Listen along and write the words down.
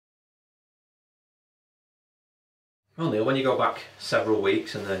Well, Neil, when you go back several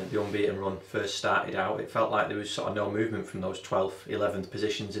weeks and the unbeaten run first started out, it felt like there was sort of no movement from those 12th, 11th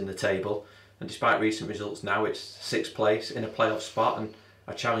positions in the table. And despite recent results now, it's 6th place in a playoff spot and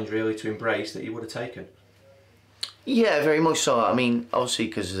a challenge really to embrace that you would have taken. Yeah, very much so. I mean, obviously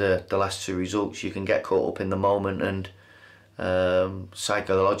because the last two results, you can get caught up in the moment and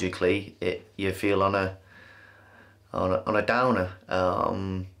psychologically you feel on a downer.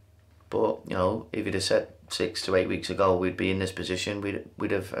 But you know, if you'd have said 6 to 8 weeks ago we'd be in this position, I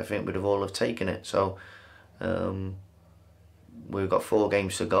think we'd have all have taken it. So we've got 4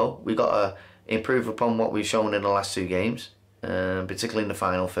 games to go. We've got to improve upon what we've shown in the last 2 games, particularly in the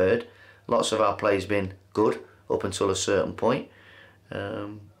final third. Lots of our play's been good up until a certain point,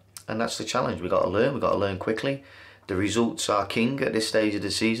 and that's the challenge. We've got to learn. We've got to learn quickly. The results are king at this stage of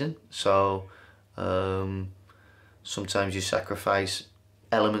the season, so sometimes you sacrifice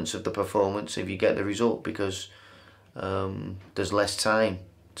elements of the performance if you get the result, because there's less time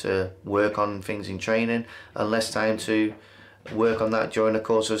to work on things in training and less time to work on that during the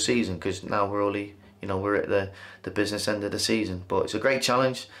course of the season, because now we're at the business end of the season. But it's a great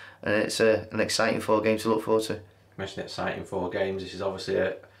challenge and it's an exciting 4 games to look forward to. You mentioned exciting 4 games. This is obviously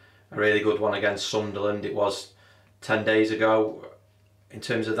a really good one against Sunderland. It was 10 days ago. In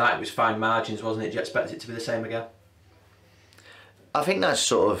terms of that, it was fine margins, wasn't it? Do you expect it to be the same again? I think that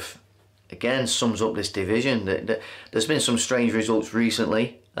sort of, again, sums up this division. There's been some strange results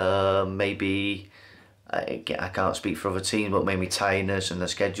recently. Maybe, I can't speak for other teams, but maybe tiredness and the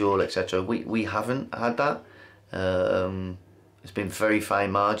schedule, etc. We haven't had that. It's been very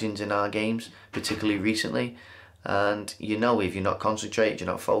fine margins in our games, particularly recently. And you know, if you're not concentrated, you're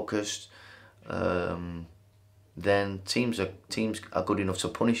not focused, then teams are good enough to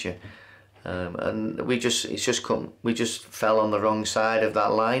punish you. And we just fell on the wrong side of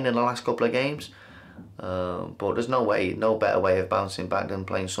that line in the last couple of games. But there's no better way of bouncing back than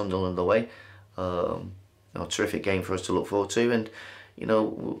playing Sunderland away. Terrific game for us to look forward to. And you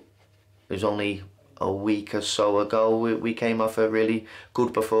know, it was only a week or so ago we came off a really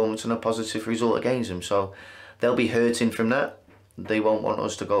good performance and a positive result against them. So they'll be hurting from that. They won't want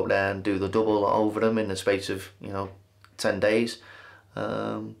us to go up there and do the double over them in the space of 10 days.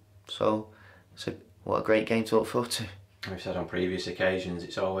 So what a great game to look forward to. We've said on previous occasions,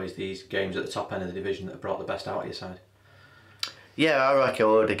 it's always these games at the top end of the division that have brought the best out of your side. Yeah, our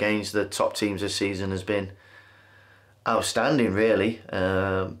record against the top teams this season has been outstanding, really,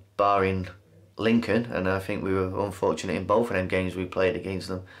 barring Lincoln, and I think we were unfortunate in both of them games we played against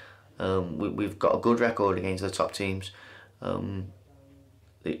them. We've got a good record against the top teams.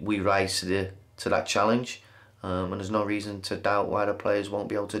 We rise to that challenge, and there's no reason to doubt why the players won't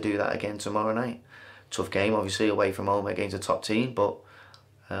be able to do that again tomorrow night. Tough game, obviously, away from home against a top team, but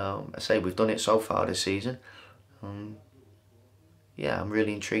I say we've done it so far this season. Yeah, I'm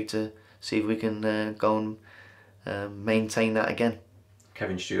really intrigued to see if we can go and maintain that again.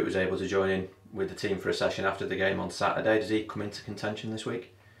 Kevin Stewart was able to join in with the team for a session after the game on Saturday. Does he come into contention this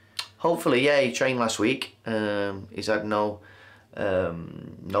week? Hopefully, yeah. He trained last week. He's had no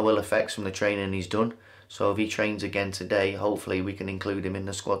ill effects from the training he's done. So if he trains again today, hopefully we can include him in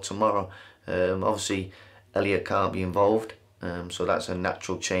the squad tomorrow. Obviously, Elliot can't be involved, so that's a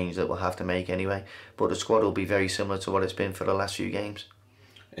natural change that we'll have to make anyway. But the squad will be very similar to what it's been for the last few games.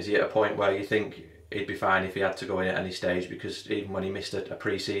 Is he at a point where you think he'd be fine if he had to go in at any stage? Because even when he missed a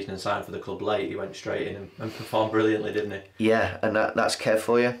pre-season and signed for the club late, he went straight in and performed brilliantly, didn't he? Yeah, and that's Kev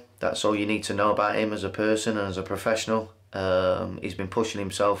for you. That's all you need to know about him as a person and as a professional. He's been pushing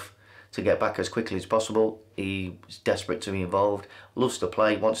himself to get back as quickly as possible. He's desperate to be involved, loves to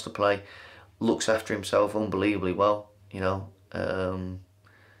play, wants to play, looks after himself unbelievably well. He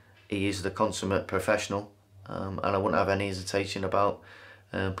is the consummate professional, and I wouldn't have any hesitation about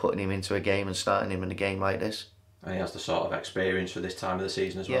putting him into a game and starting him in a game like this. And he has the sort of experience for this time of the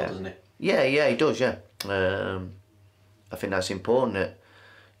season as well, doesn't he? Yeah, he does, yeah. I think that's important that,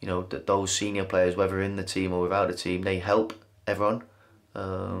 that those senior players, whether in the team or without the team, they help everyone.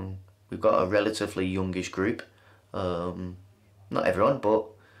 We've got a relatively youngish group. Not everyone, but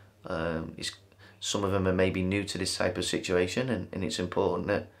some of them are maybe new to this type of situation, and it's important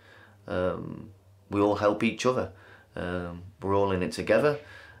that we all help each other. We're all in it together,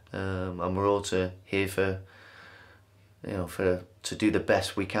 and we're all here for to do the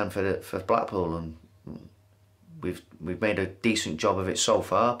best we can for Blackpool, and we've made a decent job of it so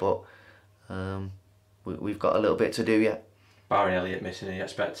far, but we've got a little bit to do yet. Barring Elliot missing, are you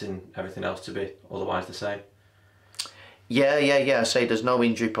expecting everything else to be otherwise the same? Yeah. I say there's no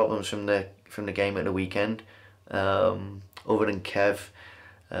injury problems from the game at the weekend. Other than Kev,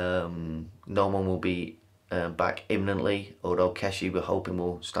 no one will be back imminently, although Keshi we're hoping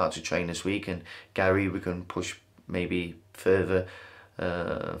will start to train this week, and Gary we can push maybe further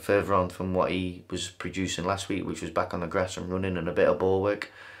on from what he was producing last week, which was back on the grass and running and a bit of ball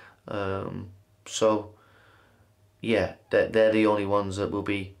work. So yeah, they're the only ones that will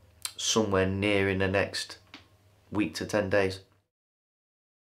be somewhere near in the next week to 10 days.